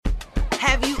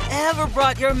Have you ever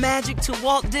brought your magic to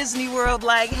Walt Disney World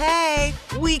like, hey,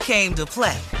 we came to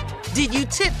play? Did you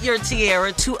tip your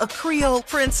tiara to a Creole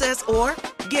princess or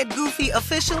get goofy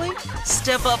officially?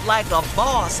 Step up like a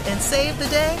boss and save the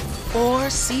day? Or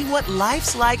see what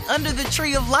life's like under the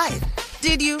tree of life?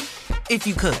 Did you? If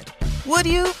you could. Would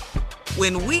you?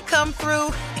 When we come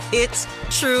through, it's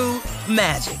true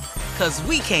magic. 'Cause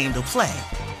we came to play.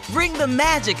 Bring the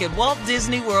magic at Walt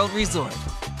Disney World Resort.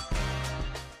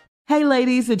 Hey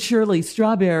ladies, it's Shirley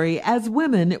Strawberry. As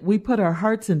women, we put our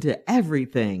hearts into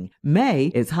everything.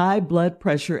 May is High Blood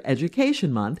Pressure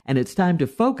Education Month, and it's time to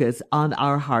focus on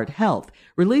our heart health.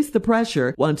 Release the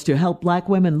Pressure wants to help Black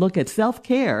women look at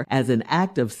self-care as an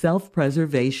act of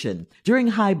self-preservation. During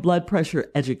High Blood Pressure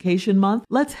Education Month,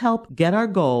 let's help get our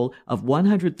goal of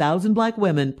 100,000 Black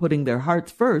women putting their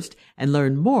hearts first and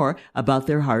learn more about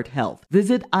their heart health.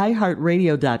 Visit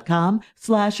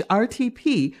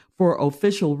iHeartRadio.com/RTP for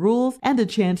official rules and a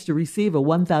chance to receive a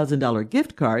 $1,000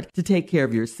 gift card to take care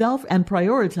of yourself and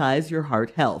prioritize your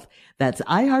heart health. That's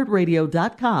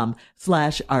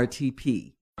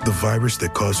iHeartRadio.com/RTP. The virus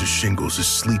that causes shingles is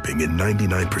sleeping in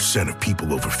 99% of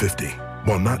people over 50.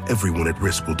 While not everyone at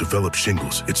risk will develop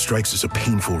shingles, it strikes as a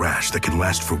painful rash that can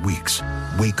last for weeks.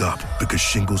 Wake up, because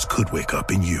shingles could wake up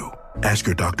in you. Ask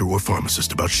your doctor or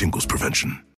pharmacist about shingles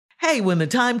prevention. Hey, when the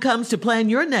time comes to plan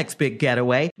your next big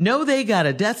getaway, know they got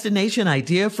a destination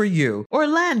idea for you.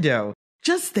 Orlando.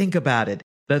 Just think about it.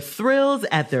 The thrills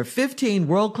at their 15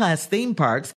 world-class theme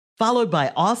parks, followed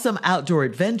by awesome outdoor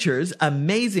adventures,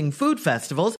 amazing food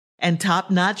festivals, and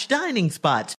top-notch dining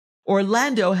spots.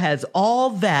 Orlando has all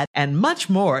that and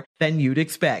much more than you'd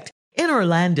expect. In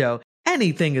Orlando,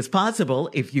 anything is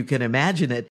possible if you can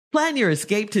imagine it. Plan your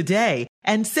escape today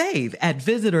and save at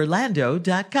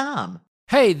visitorlando.com.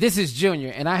 Hey, this is Junior,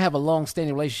 and I have a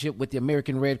long-standing relationship with the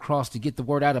American Red Cross to get the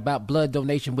word out about blood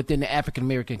donation within the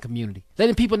African-American community,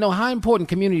 letting people know how important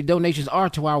community donations are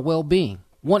to our well-being.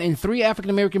 1 in 3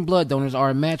 African-American blood donors are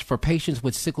a match for patients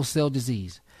with sickle cell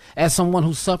disease. As someone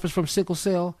who suffers from sickle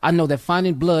cell, I know that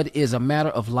finding blood is a matter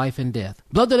of life and death.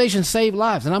 Blood donations save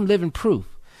lives, and I'm living proof.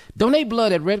 Donate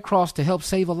blood at Red Cross to help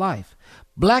save a life.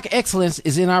 Black excellence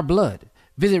is in our blood.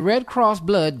 Visit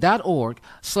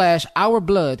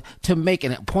redcrossblood.org/ourblood to make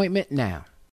an appointment now.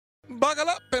 Buckle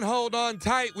up and hold on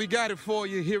tight. We got it for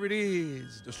you. Here it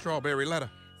is, the Strawberry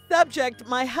Letter. Subject: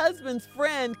 my husband's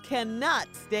friend cannot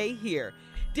stay here.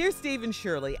 Dear Steve and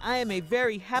Shirley, I am a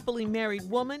very happily married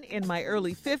woman in my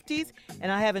early 50s,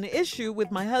 and I have an issue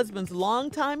with my husband's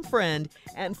longtime friend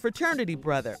and fraternity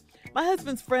brother. My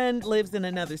husband's friend lives in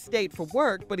another state for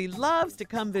work, but he loves to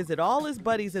come visit all his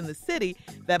buddies in the city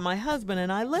that my husband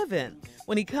and I live in.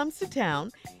 When he comes to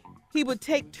town, he would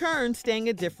take turns staying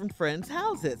at different friends'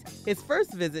 houses. His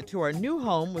first visit to our new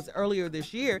home was earlier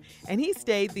this year, and he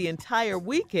stayed the entire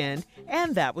weekend,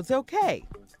 and that was okay,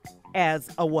 as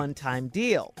a one-time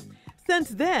deal.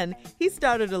 Since then, he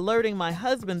started alerting my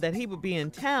husband that he would be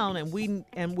in town and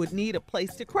would need a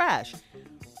place to crash.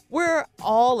 We're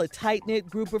all a tight-knit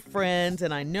group of friends,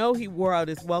 and I know he wore out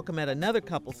his welcome at another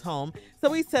couple's home,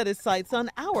 so he set his sights on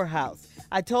our house.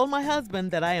 I told my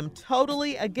husband that I am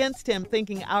totally against him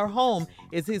thinking our home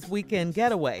is his weekend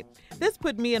getaway. This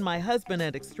put me and my husband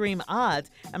at extreme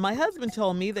odds, and my husband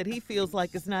told me that he feels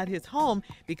like it's not his home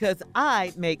because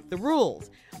I make the rules.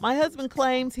 My husband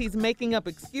claims he's making up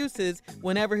excuses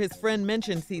whenever his friend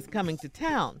mentions he's coming to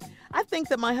town. I think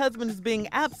that my husband is being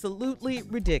absolutely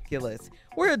ridiculous.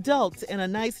 We're adults in a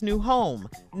nice new home,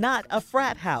 not a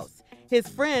frat house. His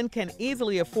friend can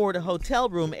easily afford a hotel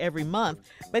room every month,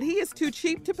 but he is too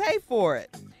cheap to pay for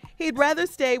it. He'd rather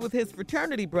stay with his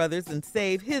fraternity brothers and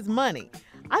save his money.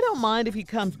 I don't mind if he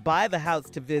comes by the house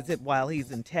to visit while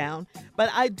he's in town, but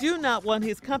I do not want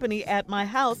his company at my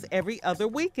house every other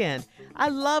weekend. I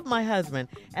love my husband,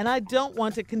 and I don't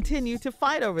want to continue to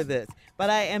fight over this, but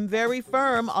I am very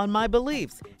firm on my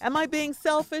beliefs. Am I being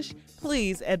selfish?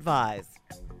 Please advise.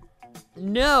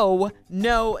 No,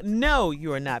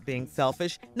 you are not being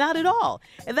selfish. Not at all.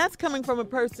 And that's coming from a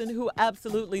person who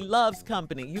absolutely loves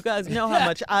company. You guys know how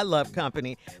much I love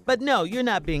company. But no, you're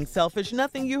not being selfish.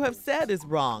 Nothing you have said is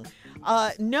wrong.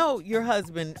 No, your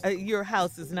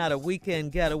house is not a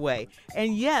weekend getaway.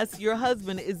 And yes, your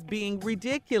husband is being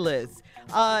ridiculous.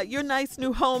 Your nice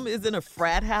new home isn't a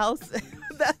frat house.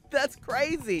 That's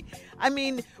crazy. I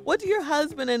mean, what do your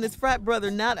husband and his frat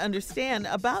brother not understand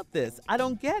about this? I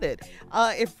don't get it.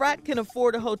 If frat can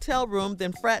afford a hotel room,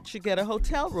 then frat should get a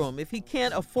hotel room. If he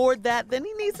can't afford that, then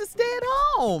he needs to stay at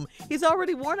home. He's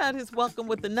already worn out his welcome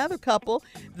with another couple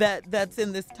that's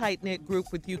in this tight-knit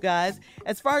group with you guys.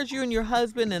 As far as you and your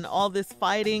husband and all this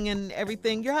fighting and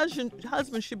everything, your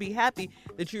husband should be happy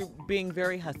that you're being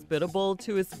very hospitable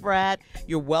to his frat.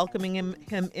 You're welcoming him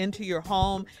into your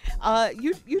home.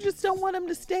 You just don't want him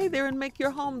to stay there and make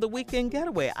your home the weekend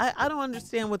getaway. I don't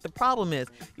understand what the problem is.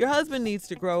 Your husband needs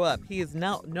to grow up. He is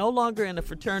now no longer in a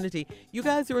fraternity. You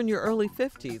guys are in your early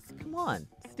 50s. Come on,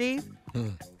 Steve.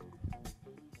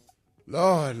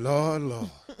 Lord.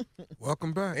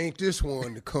 Welcome back. Ain't this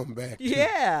one to come back to?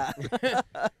 Yeah.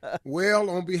 Well,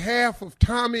 on behalf of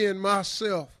Tommy and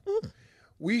myself,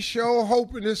 we sure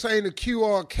hoping this ain't a Q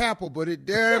or a Kappa, but it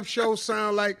damn sure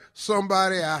sound like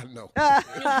somebody I know.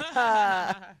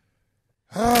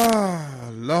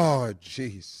 Lord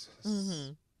Jesus.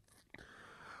 Mm-hmm.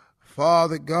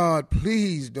 Father God,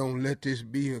 please don't let this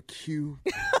be a Q.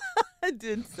 I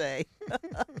did say.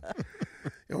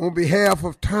 And on behalf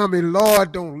of Tommy,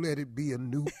 Lord, don't let it be a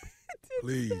Noop.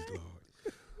 Please, Lord.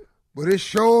 But it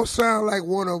sure sound like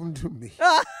one of them to me.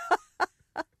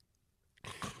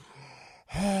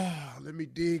 Let me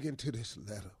dig into this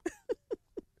letter.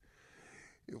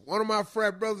 If one of my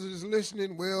frat brothers is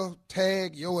listening, well,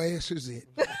 tag your ass is it.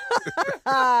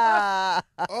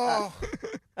 Oh,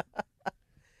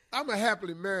 I'm a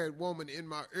happily married woman in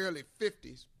my early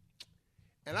 50s,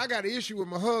 and I got an issue with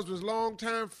my husband's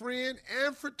longtime friend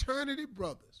and fraternity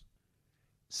brothers.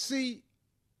 See,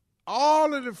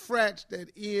 all of the frats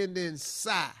that end in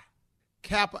Psi,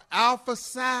 Kappa Alpha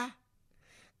Psi,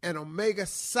 and Omega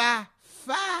Psi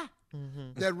Phi,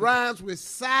 that rhymes with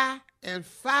Psi and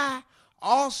Phi,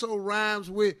 also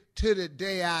rhymes with to the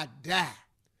day I die.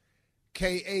 Ka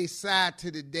Psi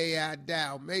to the day I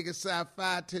die. Omega Psi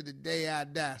Phi to the day I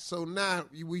die. So now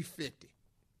we 50.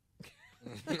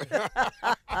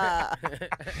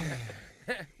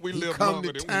 We he live come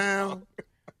longer to than town.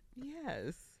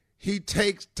 Yes. He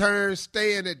takes turns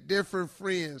staying at different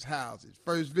friends' houses.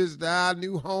 First visit to our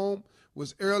new home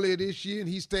was earlier this year, and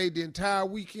he stayed the entire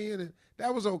weekend, and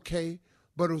that was okay,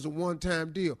 but it was a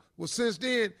one-time deal. Well, since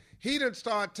then, he done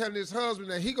started telling his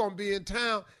husband that he gonna be in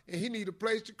town and he need a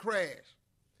place to crash.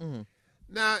 Mm-hmm.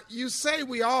 Now, you say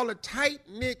we all a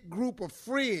tight-knit group of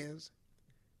friends,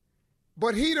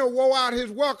 but he done wore out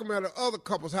his welcome at the other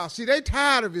couple's house. See, they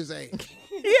tired of his ass.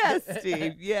 Yes,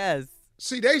 Steve, yes.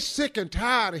 See, they sick and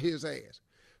tired of his ass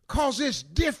because it's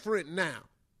different now.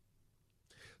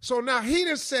 So now he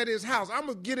done set his house. I'm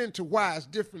going to get into why it's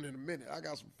different in a minute. I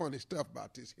got some funny stuff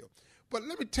about this here. But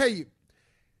let me tell you,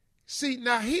 see,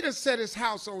 now he done set his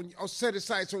house on, or set his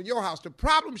sights on your house. The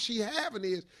problem she having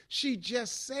is she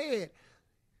just said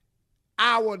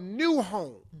our new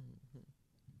home.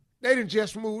 They done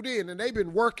just moved in, and they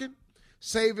been working,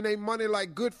 saving their money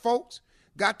like good folks,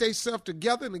 got themselves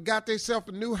together and got themselves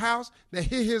a new house. Now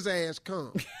here his ass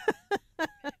come.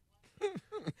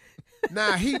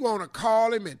 Now he want to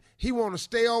call him and he want to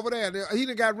stay over there. He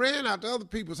done got ran out to other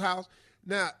people's house.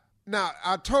 Now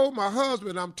I told my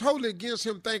husband I'm totally against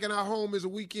him thinking our home is a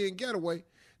weekend getaway.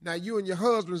 Now you and your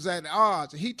husband's at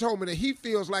odds. He told me that he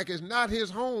feels like it's not his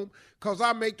home because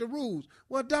I make the rules.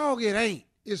 Well, dog, it ain't.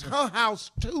 It's her house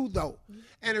too, though.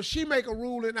 And if she make a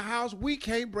rule in the house, we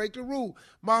can't break the rule.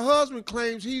 My husband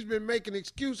claims he's been making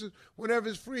excuses whenever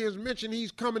his friends mention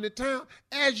he's coming to town,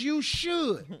 as you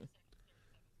should.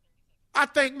 I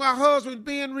think my husband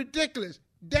being ridiculous.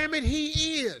 Damn it, he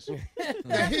is.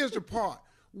 Now, here's the part.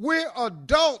 We're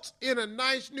adults in a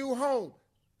nice new home.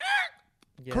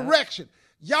 Yeah. Correction.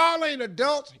 Y'all ain't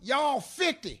adults. Y'all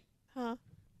 50. Huh?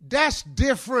 That's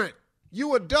different.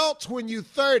 You adults when you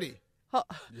 30.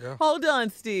 Yeah. Hold on,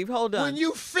 Steve. Hold on. When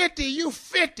you 50, you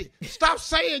 50. Stop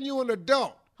saying you an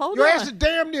adult. Your ass is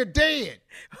damn near dead.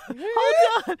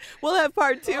 Hold on. We'll have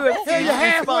part two. Hey, you're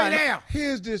halfway there.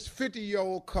 Here's this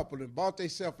 50-year-old couple that bought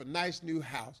themselves a nice new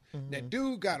house. Mm-hmm. That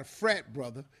dude got a frat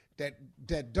brother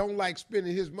that don't like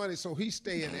spending his money, so he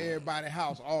stay in everybody's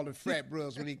house, all the frat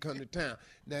brothers when he come to town.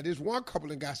 Now, this one couple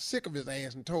that got sick of his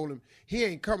ass and told him he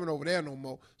ain't coming over there no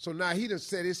more. So now he done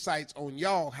set his sights on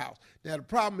y'all house. Now, the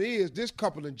problem is this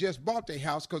couple that just bought their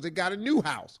house because they got a new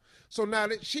house. So now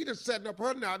that she done setting up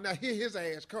her now here his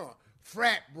ass come.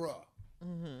 Frat bruh.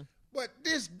 Mm-hmm. But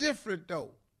this different, though.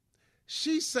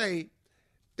 She say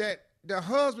that the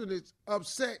husband is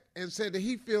upset and said that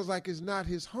he feels like it's not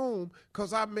his home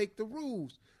because I make the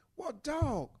rules. Well,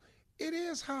 dog, it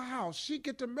is her house. She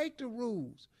get to make the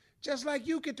rules, just like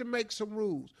you get to make some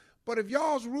rules. But if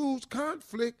y'all's rules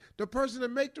conflict, the person that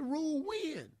make the rule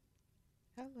win.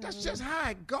 Hello. That's just how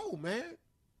it go, man.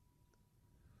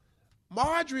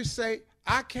 Marjorie say,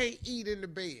 I can't eat in the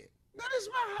bed. Now, this is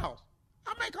my house.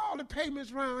 I make all the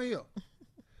payments around here.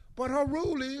 But her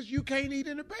rule is you can't eat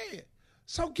in the bed.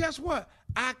 So guess what?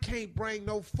 I can't bring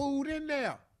no food in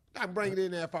there. I can bring it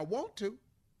in there if I want to.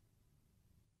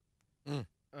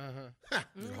 A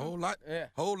whole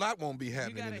lot won't be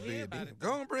happening in the bed.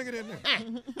 Go on, bring it in there.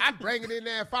 I bring it in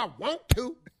there if I want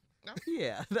to.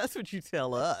 Yeah, that's what you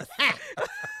tell us.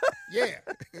 Yeah.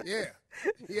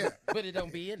 But it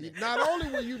don't be in there. Not only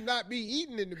will you not be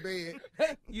eating in the bed,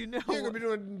 You know, you're going to be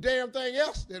doing damn thing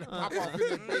else that pop off in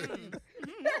the bed.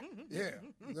 Yeah,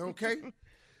 okay?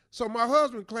 So my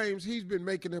husband claims he's been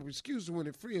making up excuses when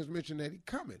his friends mention that he's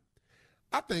coming.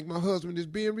 I think my husband is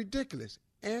being ridiculous,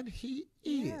 and he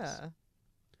is. yeah.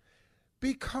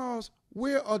 Because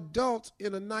we're adults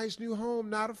in a nice new home,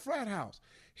 not a frat house.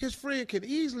 His friend can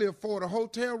easily afford a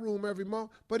hotel room every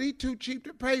month, but he's too cheap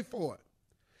to pay for it.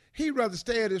 He'd rather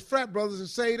stay at his frat brothers and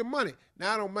save the money.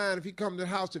 Now, I don't mind if he comes to the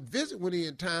house to visit when he's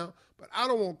in town, but I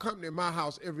don't want company in my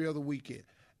house every other weekend.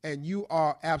 And you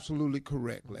are absolutely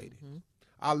correct, lady. Mm-hmm.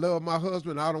 I love my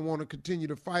husband. I don't want to continue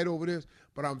to fight over this,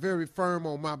 but I'm very firm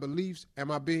on my beliefs.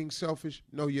 Am I being selfish?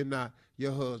 No, you're not.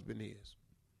 Your husband is.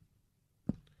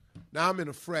 Now, I'm in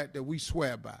a frat that we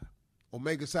swear by.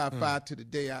 Omega Psi Phi to the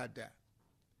day I die.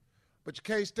 But you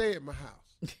can't stay at my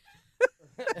house.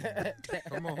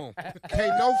 Come on.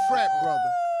 Can't no frat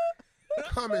brother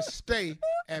come and stay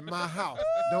at my house.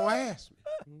 Don't ask me.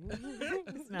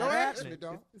 It's not Don't ask happening. me,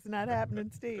 dog. It's not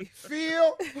happening, Steve.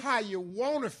 Feel how you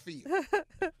want to feel.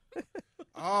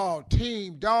 Oh,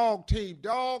 dog team.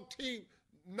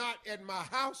 Not at my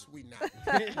house, we not.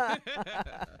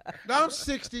 Now, I'm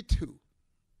 62.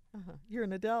 You're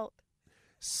an adult.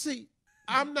 See,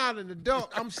 I'm not an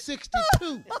adult. I'm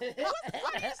 62.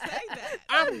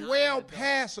 I'm well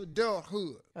past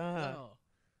adulthood.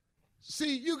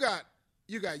 See, you got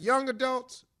young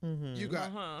adults. Mm-hmm. You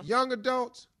got young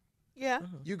adults. Yeah.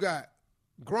 You got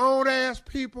grown-ass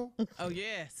people. Oh,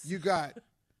 yes. You got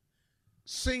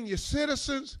senior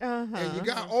citizens. And you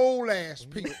got old-ass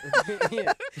people.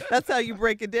 That's how you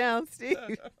break it down, Steve.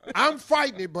 I'm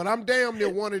fighting it, but I'm damn near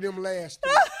one of them last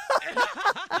three.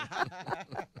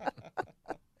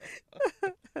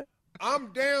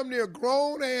 I'm damn near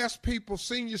grown-ass people,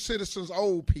 senior citizens,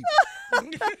 old people.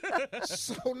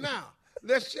 So now,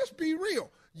 let's just be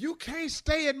real. You can't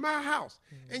stay at my house.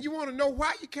 And you want to know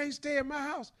why you can't stay at my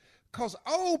house? Because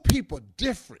old people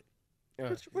different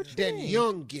than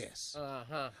young guests.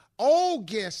 Old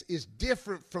guests is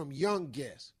different from young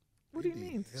guests. What do you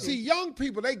mean? See, young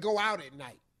people, they go out at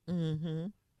night. Mm-hmm.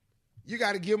 You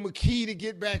got to give them a key to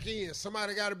get back in.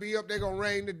 Somebody got to be up. They're going to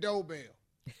ring the doorbell.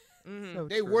 Mm-hmm. So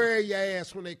they worry your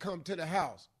ass when they come to the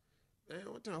house. Man,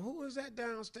 who is that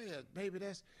downstairs? Baby,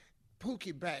 that's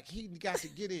Pookie back. He got to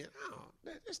get in. Oh,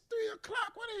 it's 3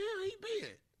 o'clock. Where the hell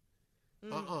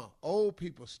he been? Old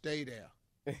people stay there.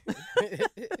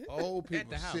 Old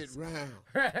people sit around.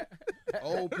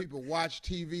 Old people watch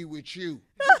TV with you.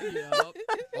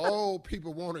 Old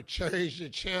people want to change the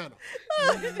channel.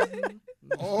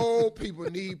 Old people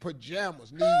need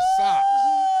pajamas, need socks.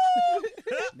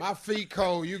 My feet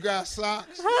cold. You got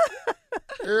socks?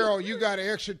 Earl, you got an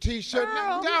extra T-shirt?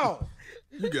 No.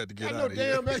 You got to get no out of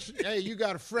here. damn extra. Hey, you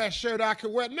got a fresh shirt I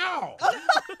can wear? No.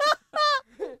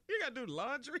 You got to do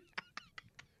laundry.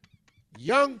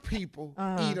 Young people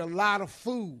eat a lot of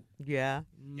food. Yeah.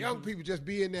 Young people just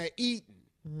be in there eating.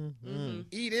 Mm-hmm.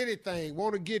 Eat anything,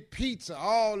 want to get pizza,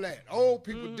 all that. Old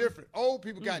people different. Old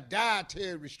people got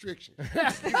dietary restrictions.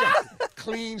 You got to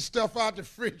clean stuff out the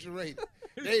refrigerator.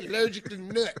 They allergic to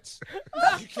nuts.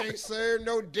 You can't serve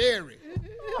no dairy.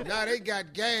 Now they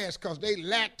got gas because they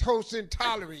lactose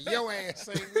intolerant. Your ass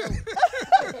ain't no.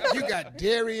 You got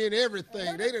dairy in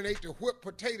everything. They done ate the whipped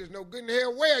potatoes. No good in the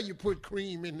hell where you put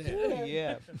cream in there.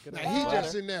 Yeah. Now he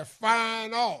just in there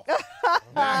frying off.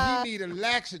 Now he need a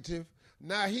laxative.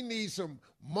 Now he needs some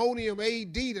Monium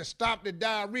AD to stop the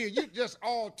diarrhea. You just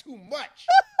all too much.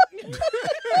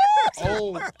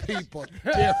 Old people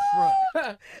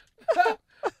different.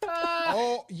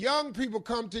 Oh, young people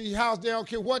come to your house, they don't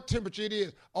care what temperature it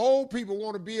is. Old people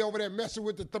want to be over there messing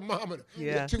with the thermometer.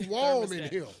 Yeah. It's too warm in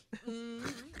here.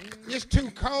 It's too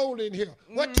cold in here.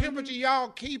 What temperature y'all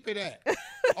keep it at?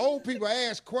 Old people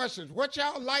ask questions. What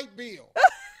y'all light bill?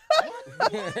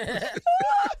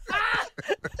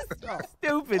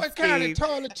 Stupid, What kind of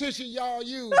toilet tissue y'all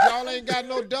use? Y'all ain't got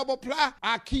no double ply?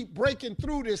 I keep breaking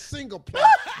through this single ply.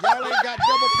 Y'all ain't got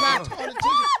double ply toilet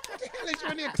tissue? What the hell is you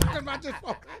in here talking about this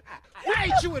for? Why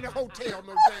ain't you in the hotel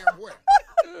no damn way?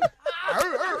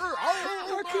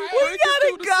 We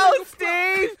gotta go,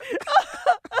 Steve.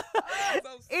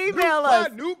 Email us.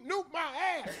 Noop my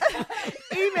ass.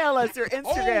 Email us or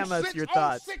Instagram us your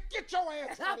thoughts. Get your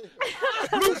ass out of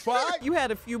here. Blue 5. You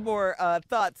had a few more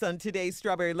thoughts on today's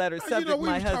Strawberry Letter subject. We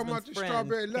my was talking husband's about the friend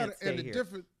Strawberry Letter can't and the stay here.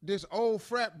 different. This old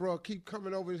frat bro keep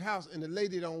coming over his house and the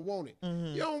lady don't want it.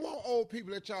 You don't want old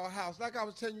people at y'all house, like I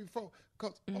was telling you before,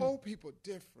 because old people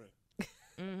different.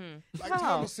 Like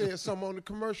Tommy said something on the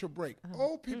commercial break.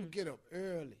 Old people get up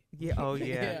early. Yeah. Oh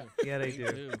yeah. Yeah, they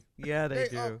do. Yeah, they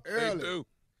They up do. early. They do.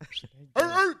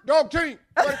 Dog team,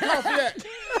 where the coffee at?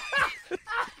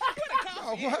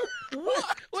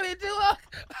 What they do?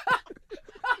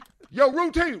 Yo,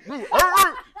 routine.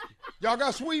 Y'all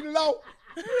got sweet and low?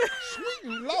 Sweet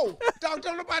and low. Dog,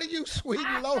 don't nobody use sweet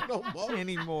and low no more.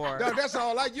 Anymore. Dog, that's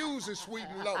all I use is sweet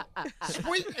and low.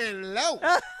 Sweet and low.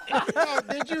 Dog,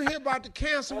 did you hear about the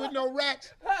cancer with no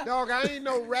rats? Dog, I ain't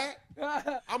no rat.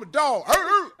 I'm a dog.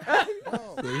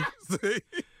 See?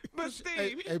 But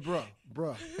Steve, Hey, bro.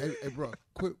 Hey, bro.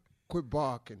 Quit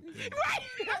barking.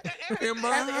 In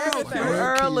my house, everything.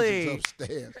 man. Early. Grandkids is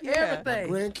upstairs.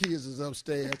 everything. My grandkids is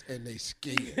upstairs and they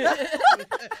scared.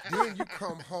 Then you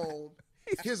come home,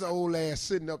 his old ass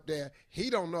sitting up there. He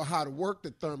don't know how to work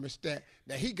the thermostat.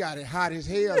 Now he got it hot as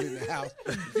hell in the house.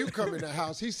 If you come in the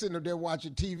house, he's sitting up there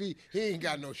watching TV. He ain't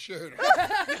got no shirt on.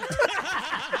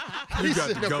 He's got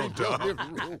to sitting go, up in your dog.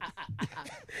 living room.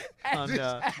 And,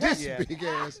 This yeah. big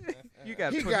ass. You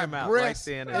got to He put got him out breasts,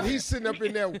 right then and he's sitting up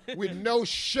in there with no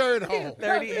shirt on.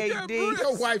 38D.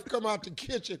 Your wife come out the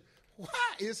kitchen. Why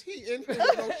is he in here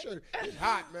with no shirt? It's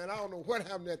hot, man. I don't know what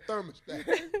happened to that thermostat.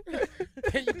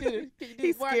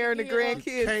 He's scaring the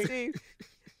grandkids, Can't- Steve.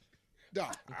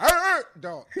 Dog.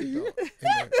 Hey, man,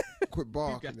 quit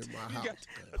barking in my house. Man.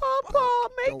 Papa,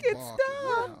 make Don't it bark stop.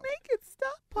 loud. Make it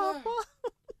stop, Papa.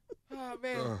 Oh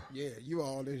man. Yeah, you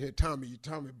all in here. Tommy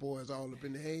boys all up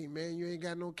in there. Hey, man, you ain't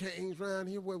got no canes around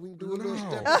here where we can do a little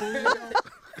step.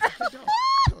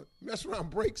 Dog, mess around,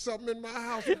 break something in my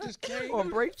house with this cane. Or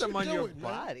break What some you on your doing,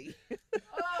 man? body.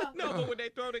 No, but when they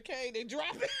throw the cane, they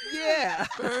drop it. Yeah.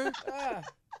 Man,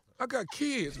 I got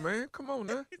kids, man. Come on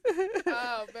now.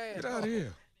 Oh man. Get out of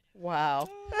here. Wow.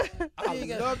 I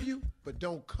love you, but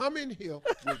don't come in here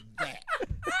with that.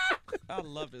 I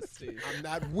love it, Steve. I'm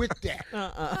not with that.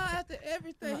 After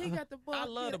everything, he got the ball. I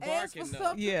love the barking,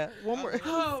 though. Yeah. One more.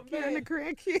 Oh, Scaring the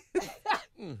man. grandkids.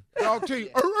 Dog T,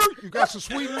 you got some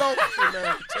sweet and low? Hey, man,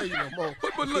 I can tell you no more.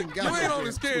 But look, ain't got you no ain't damn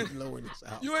only scared- sweet and low in this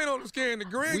house. You ain't only scaring the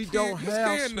grandkids. We don't You're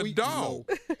have scaring the sweet dog.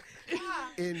 and low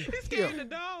in Scaring the here.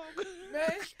 dog.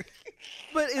 Man.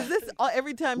 But is this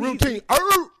every time Routine.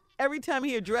 every time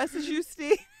he addresses you,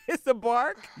 Steve? It's a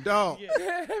bark. Dog.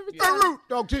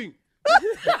 Dog T.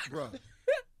 Bruh.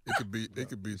 It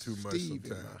could be too much Steve in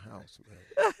sometimes. my house, man.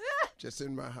 Just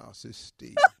in my house, it's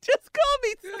Steve. Just call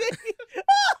me Steve.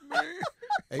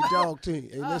 Hey, Dog T.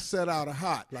 Hey, let's set out a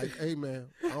hot. Like, hey, man,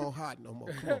 I don't hot no more.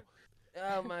 Come on.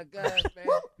 Oh my gosh, man.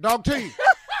 Dog T.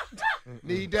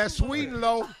 Need that sweet and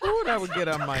low. Ooh, that would get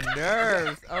on my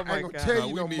nerves. Oh I my ain't gonna God. tell No,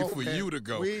 you we no need more, for man. you to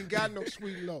go. We ain't got no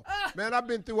sweet and low. Man, I've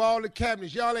been through all the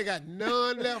cabinets. Y'all ain't got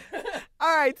none left.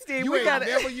 All right, Steve. You we ain't gotta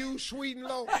never used sweet and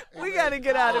low. Hey, we man. gotta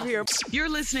get out of here. You're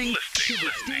listening to the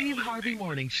Steve Harvey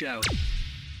Morning Show.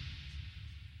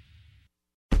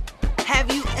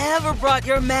 Have you ever brought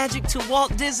your magic to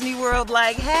Walt Disney World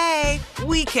like, hey,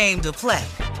 we came to play?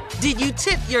 Did you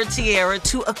tip your tiara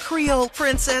to a Creole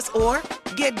princess or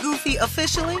get goofy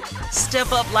officially?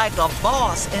 Step up like a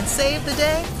boss and save the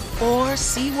day? Or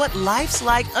see what life's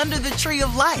like under the tree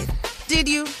of life? Did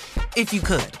you? If you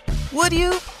could. Would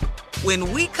you?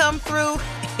 When we come through,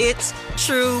 it's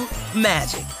true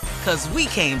magic. 'Cause we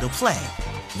came to play.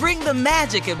 Bring the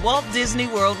magic at Walt Disney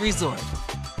World Resort.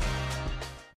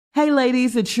 Hey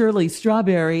ladies, it's Shirley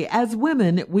Strawberry. As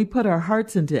women, we put our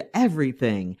hearts into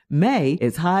everything. May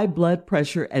is High Blood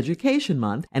Pressure Education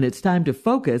Month, and it's time to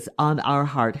focus on our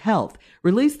heart health.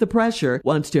 Release the Pressure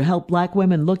wants to help Black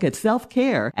women look at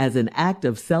self-care as an act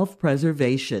of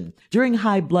self-preservation. During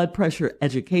High Blood Pressure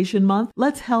Education Month,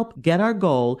 let's help get our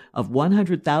goal of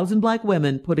 100,000 Black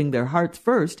women putting their hearts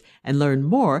first and learn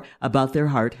more about their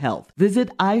heart health. Visit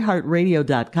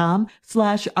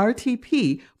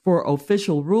iHeartRadio.com/RTP for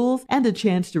official rules and a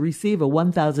chance to receive a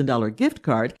 $1,000 gift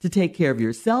card to take care of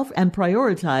yourself and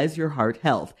prioritize your heart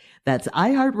health. That's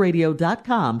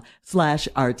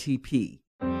iHeartRadio.com/RTP.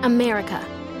 America.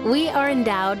 We are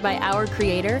endowed by our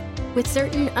Creator with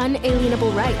certain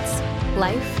unalienable rights: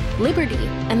 life, liberty,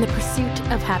 and the pursuit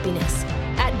of happiness.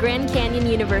 At Grand Canyon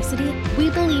University, we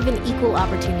believe in equal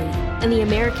opportunity, and the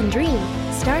American dream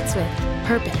starts with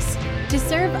purpose. to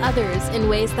serve others in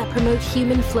ways that promote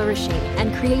human flourishing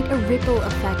and create a ripple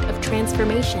effect of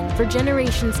transformation for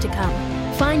generations to come.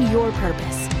 Find your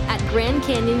purpose at Grand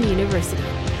Canyon University.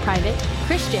 Private,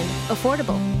 Christian,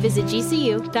 affordable. Visit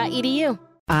gcu.edu.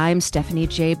 I'm Stephanie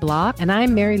J. Block. And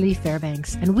I'm Mary Lee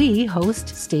Fairbanks. And we host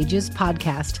Stages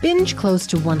Podcast. Binge close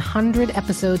to 100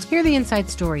 episodes. Hear the inside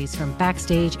stories from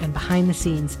backstage and behind the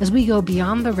scenes as we go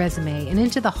beyond the resume and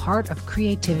into the heart of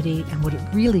creativity and what it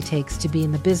really takes to be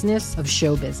in the business of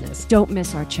show business. Don't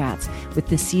miss our chats with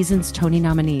this season's Tony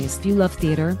nominees. If you love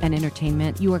theater and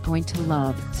entertainment, you are going to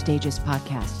love Stages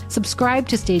Podcast. Subscribe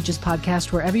to Stages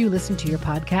Podcast wherever you listen to your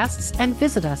podcasts and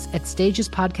visit us at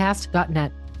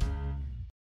stagespodcast.net.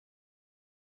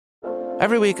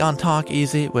 Every week on Talk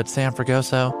Easy with Sam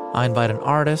Fragoso, I invite an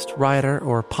artist, writer,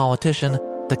 or politician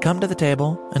to come to the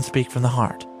table and speak from the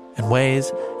heart in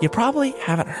ways you probably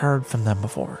haven't heard from them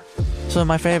before. Some of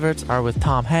my favorites are with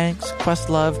Tom Hanks,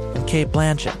 Questlove, and Cate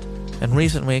Blanchett. In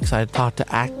recent weeks, I talked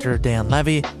to actor Dan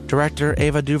Levy, director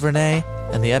Ava DuVernay,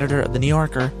 and the editor of The New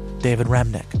Yorker, David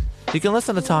Remnick. You can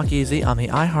listen to Talk Easy on the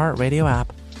iHeartRadio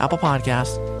app, Apple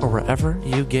Podcasts, or wherever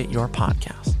you get your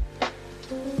podcasts.